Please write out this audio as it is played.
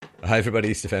Hi,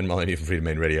 everybody. Stefan Molyneux from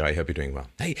Freedomain Radio. I hope you're doing well.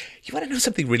 Hey, you want to know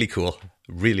something really cool?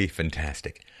 Really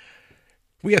fantastic.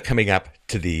 We are coming up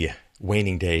to the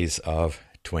waning days of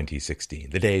 2016,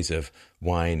 the days of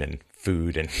wine and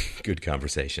food and good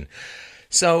conversation.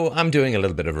 So I'm doing a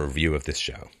little bit of a review of this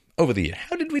show. Over the year,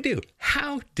 how did we do?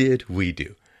 How did we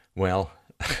do? Well,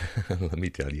 let me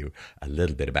tell you a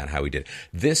little bit about how we did.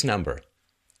 This number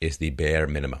is the bare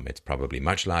minimum. It's probably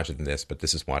much larger than this, but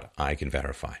this is what I can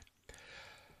verify.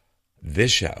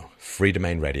 This show,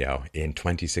 Freedomain Radio, in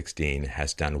 2016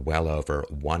 has done well over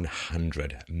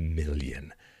 100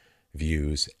 million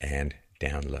views and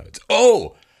downloads.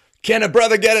 Oh, can a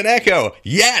brother get an echo?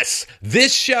 Yes,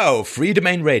 this show,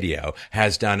 Freedomain Radio,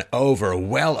 has done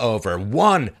well over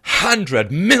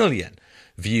 100 million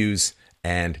views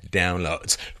and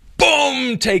downloads.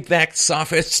 Boom! Take that,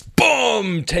 sophists.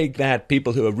 Boom! Take that,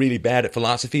 people who are really bad at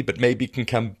philosophy but maybe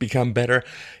can become better.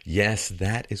 Yes,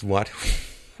 that is what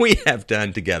we have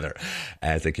done together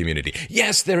as a community.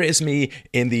 Yes, there is me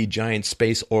in the giant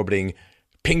space orbiting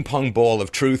ping pong ball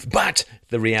of truth, but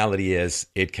the reality is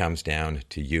it comes down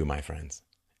to you, my friends.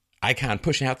 I can't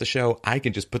push out the show. I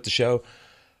can just put the show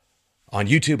on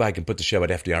YouTube. I can put the show at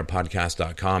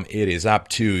fdrpodcast.com. It is up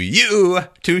to you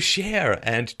to share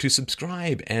and to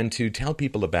subscribe and to tell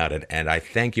people about it. And I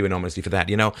thank you enormously for that.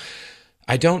 You know,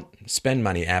 I don't spend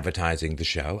money advertising the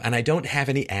show, and I don't have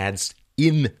any ads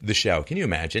in the show. Can you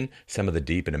imagine some of the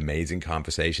deep and amazing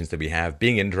conversations that we have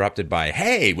being interrupted by,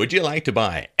 hey, would you like to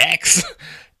buy X?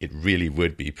 It really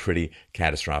would be pretty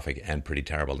catastrophic and pretty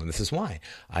terrible. And this is why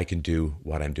I can do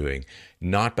what I'm doing.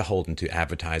 Not beholden to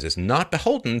advertisers, not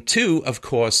beholden to, of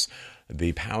course,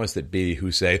 the powers that be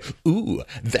who say, ooh,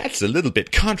 that's a little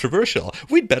bit controversial.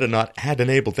 We'd better not ad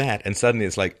enable that. And suddenly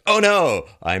it's like, oh no,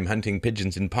 I'm hunting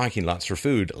pigeons in parking lots for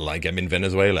food like I'm in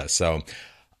Venezuela. So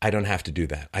I don't have to do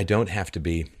that. I don't have to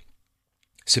be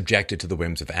subjected to the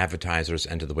whims of advertisers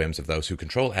and to the whims of those who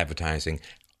control advertising.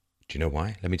 Do you know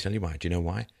why? Let me tell you why. Do you know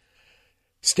why?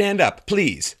 Stand up,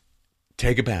 please.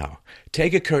 Take a bow.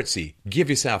 Take a curtsy. Give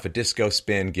yourself a disco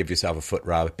spin. Give yourself a foot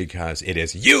rub, because it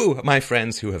is you, my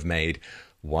friends, who have made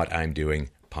what I'm doing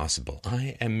possible.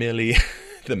 I am merely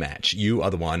the match. You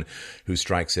are the one who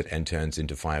strikes it and turns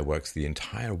into fireworks the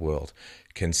entire world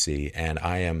can see. And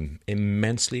I am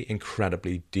immensely,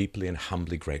 incredibly, deeply, and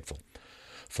humbly grateful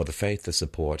for the faith, the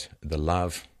support, the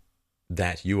love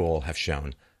that you all have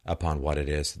shown upon what it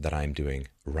is that I'm doing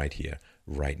right here,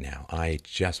 right now. I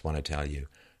just want to tell you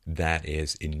that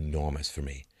is enormous for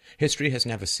me. History has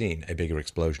never seen a bigger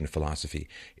explosion of philosophy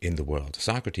in the world.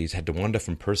 Socrates had to wander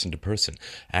from person to person.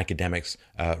 Academics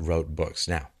wrote books.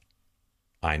 Now,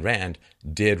 Ayn Rand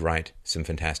did write some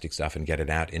fantastic stuff and get it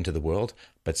out into the world,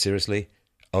 but seriously,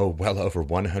 well over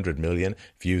 100 million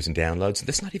views and downloads.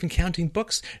 That's not even counting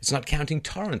books. It's not counting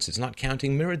torrents. It's not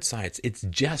counting mirrored sites. It's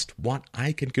just what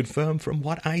I can confirm from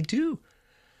what I do.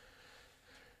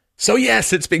 So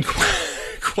yes, it's been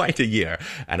quite a year,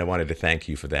 and I wanted to thank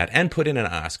you for that and put in an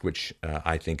ask, which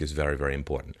I think is very, very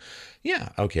important. Yeah,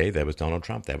 okay, there was Donald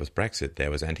Trump, there was Brexit,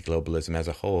 there was anti-globalism as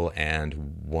a whole,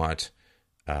 and what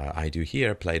I do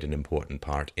here played an important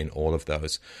part in all of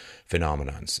those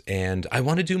phenomenons. And I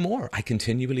want to do more. I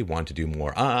continually want to do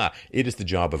more. It is the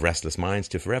job of restless minds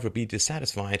to forever be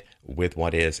dissatisfied with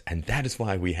what is, and that is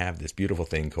why we have this beautiful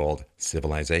thing called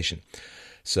civilization.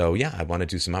 So yeah, I want to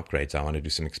do some upgrades. I want to do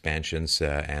some expansions,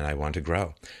 and I want to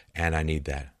grow. And I need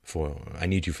that. I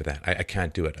need you for that. I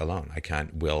can't do it alone. I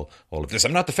can't will all of this.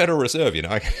 I'm not the Federal Reserve,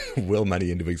 I can't will money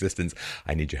into existence.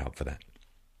 I need your help for that.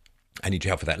 I need your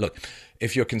help for that. Look,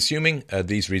 if you're consuming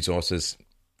these resources,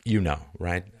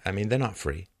 right? I mean, they're not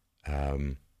free.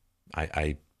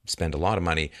 I spend a lot of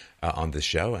money on this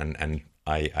show, and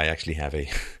I actually have a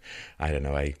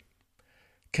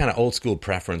kind of old school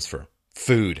preference for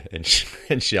food and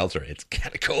shelter. It's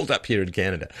kind of cold up here in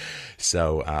Canada,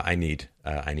 so I need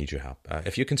your help.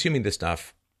 If you're consuming this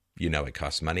stuff, it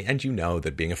costs money, and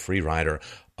that being a free rider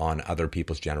on other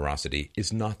people's generosity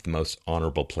is not the most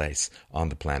honorable place on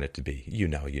the planet to be. You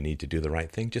need to do the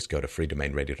right thing. Just go to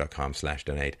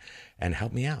freedomainradio.com/donate and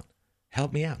help me out.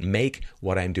 Help me out. Make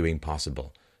what I'm doing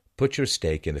possible. Put your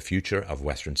stake in the future of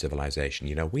Western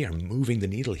civilization. We are moving the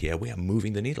needle here. We are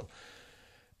moving the needle.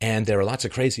 And there are lots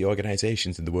of crazy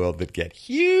organizations in the world that get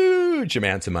huge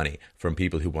amounts of money from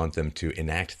people who want them to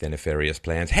enact their nefarious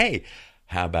plans. Hey,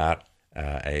 how about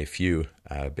a few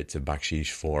bits of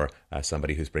bakshish for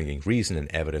somebody who's bringing reason and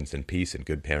evidence and peace and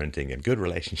good parenting and good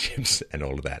relationships and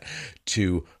all of that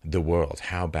to the world?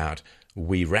 How about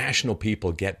we rational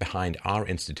people get behind our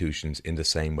institutions in the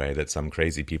same way that some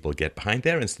crazy people get behind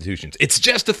their institutions? It's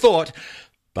just a thought.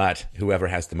 but whoever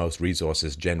has the most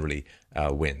resources generally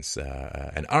wins.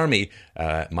 An army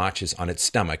marches on its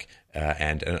stomach,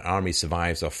 and an army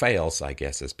survives or fails, I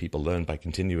guess, as people learn by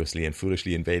continuously and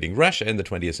foolishly invading Russia in the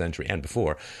 20th century and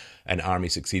before. An army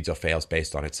succeeds or fails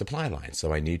based on its supply line.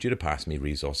 So I need you to pass me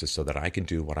resources so that I can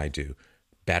do what I do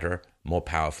better, more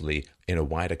powerfully, in a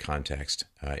wider context,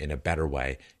 in a better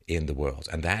way in the world.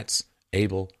 And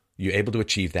you're able to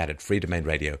achieve that at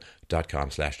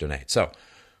freedomainradio.com/donate. So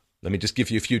let me just give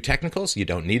you a few technicals. You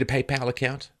don't need a PayPal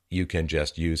account. You can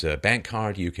just use a bank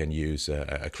card. You can use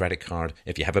a credit card.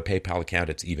 If you have a PayPal account,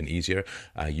 it's even easier.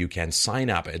 You can sign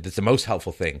up. It's the most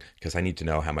helpful thing because I need to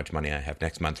know how much money I have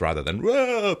next month rather than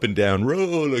up and down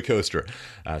roller coaster.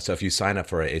 So if you sign up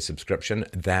for a subscription,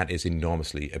 that is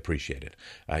enormously appreciated.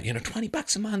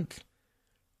 $20 a month.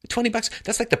 $20,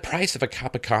 that's like the price of a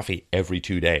cup of coffee every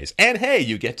 2 days. And hey,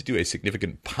 you get to do a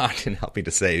significant part in helping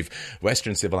to save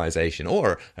Western civilization,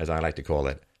 or as I like to call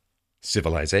it,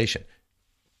 civilization.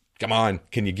 Come on,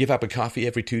 can you give up a coffee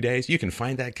every 2 days? You can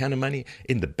find that kind of money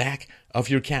in the back of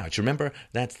your couch. Remember,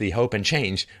 that's the hope and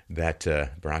change that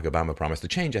Barack Obama promised. The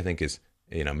change, I think, is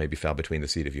maybe fell between the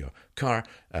seat of your car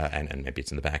and maybe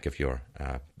it's in the back of your,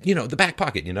 the back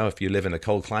pocket. If you live in a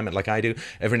cold climate like I do,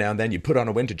 every now and then you put on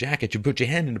a winter jacket, you put your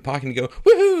hand in the pocket and you go,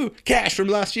 woohoo, cash from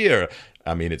last year.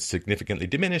 I mean, it's significantly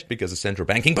diminished because of central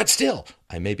banking, but still,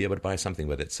 I may be able to buy something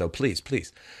with it. So please,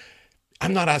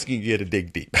 I'm not asking you to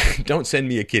dig deep. Don't send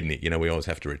me a kidney. We always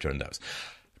have to return those.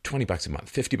 $20 a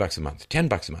month, $50 a month,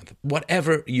 $10 a month,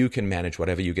 whatever you can manage,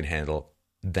 whatever you can handle,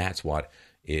 that's what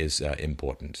is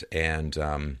important. And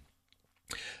I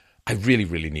really,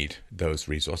 really need those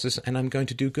resources, and I'm going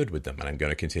to do good with them, and I'm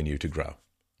going to continue to grow.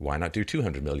 Why not do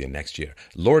 200 million next year?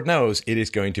 Lord knows it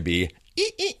is going to be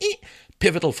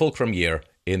pivotal fulcrum year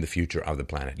in the future of the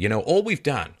planet. All we've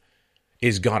done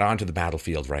is got onto the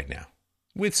battlefield right now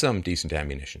with some decent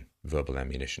ammunition, verbal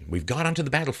ammunition. We've got onto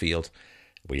the battlefield.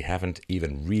 We haven't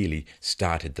even really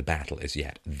started the battle as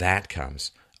yet. That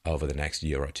comes over the next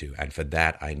year or two. And for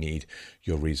that, I need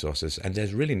your resources. And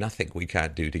there's really nothing we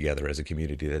can't do together as a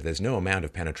community. There's no amount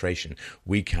of penetration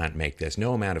we can't make. There's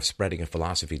no amount of spreading a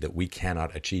philosophy that we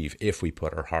cannot achieve if we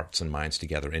put our hearts and minds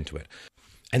together into it.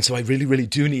 And so I really, really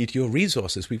do need your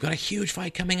resources. We've got a huge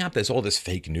fight coming up. There's all this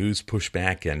fake news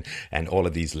pushback and all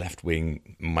of these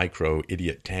left-wing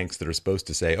micro-idiot tanks that are supposed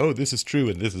to say, oh, this is true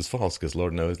and this is false, because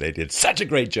Lord knows they did such a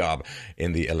great job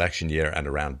in the election year and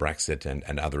around Brexit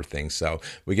and other things. So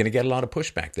we're going to get a lot of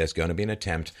pushback. There's going to be an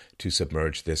attempt to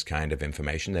submerge this kind of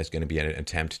information. There's going to be an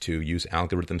attempt to use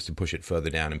algorithms to push it further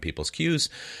down in people's queues.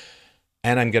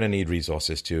 And I'm going to need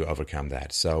resources to overcome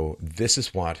that. So this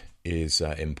is what is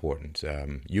important.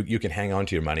 You can hang on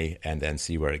to your money and then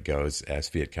see where it goes as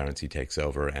fiat currency takes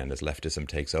over and as leftism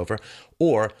takes over.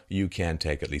 Or you can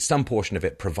take at least some portion of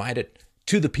it, provide it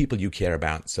to the people you care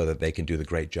about so that they can do the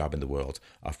great job in the world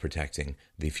of protecting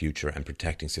the future and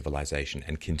protecting civilization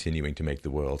and continuing to make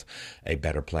the world a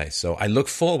better place. So I look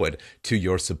forward to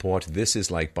your support. This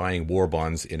is like buying war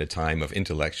bonds in a time of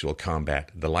intellectual combat,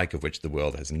 the like of which the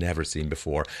world has never seen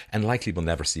before and likely will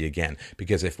never see again.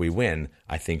 Because if we win,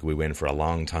 I think we win for a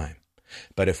long time.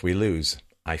 But if we lose,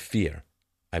 I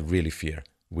really fear,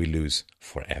 we lose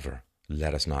forever.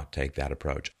 Let us not take that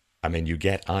approach. I mean,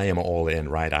 I am all in,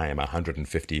 right? I am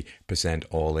 150%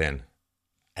 all in.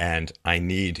 And I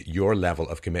need your level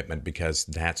of commitment because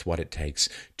that's what it takes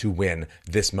to win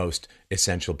this most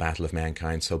essential battle of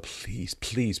mankind. So please,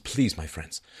 please, please, my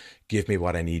friends, give me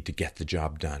what I need to get the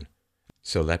job done.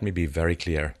 So let me be very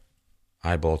clear,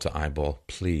 eyeball to eyeball,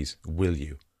 please, will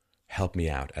you help me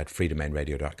out at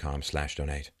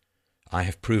freedomainradio.com/donate? I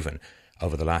have proven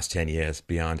over the last 10 years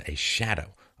beyond a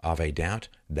shadow of a doubt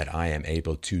that I am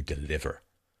able to deliver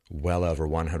well over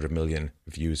 100 million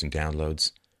views and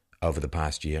downloads over the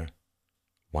past year.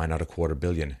 Why not 250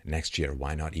 million next year?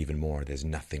 Why not even more? There's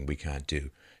nothing we can't do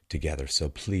together. So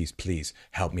please, please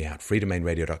help me out.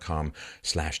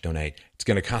 freedomainradio.com/donate. It's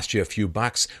going to cost you a few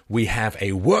bucks. We have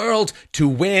a world to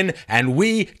win and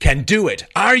we can do it.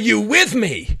 Are you with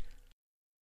me?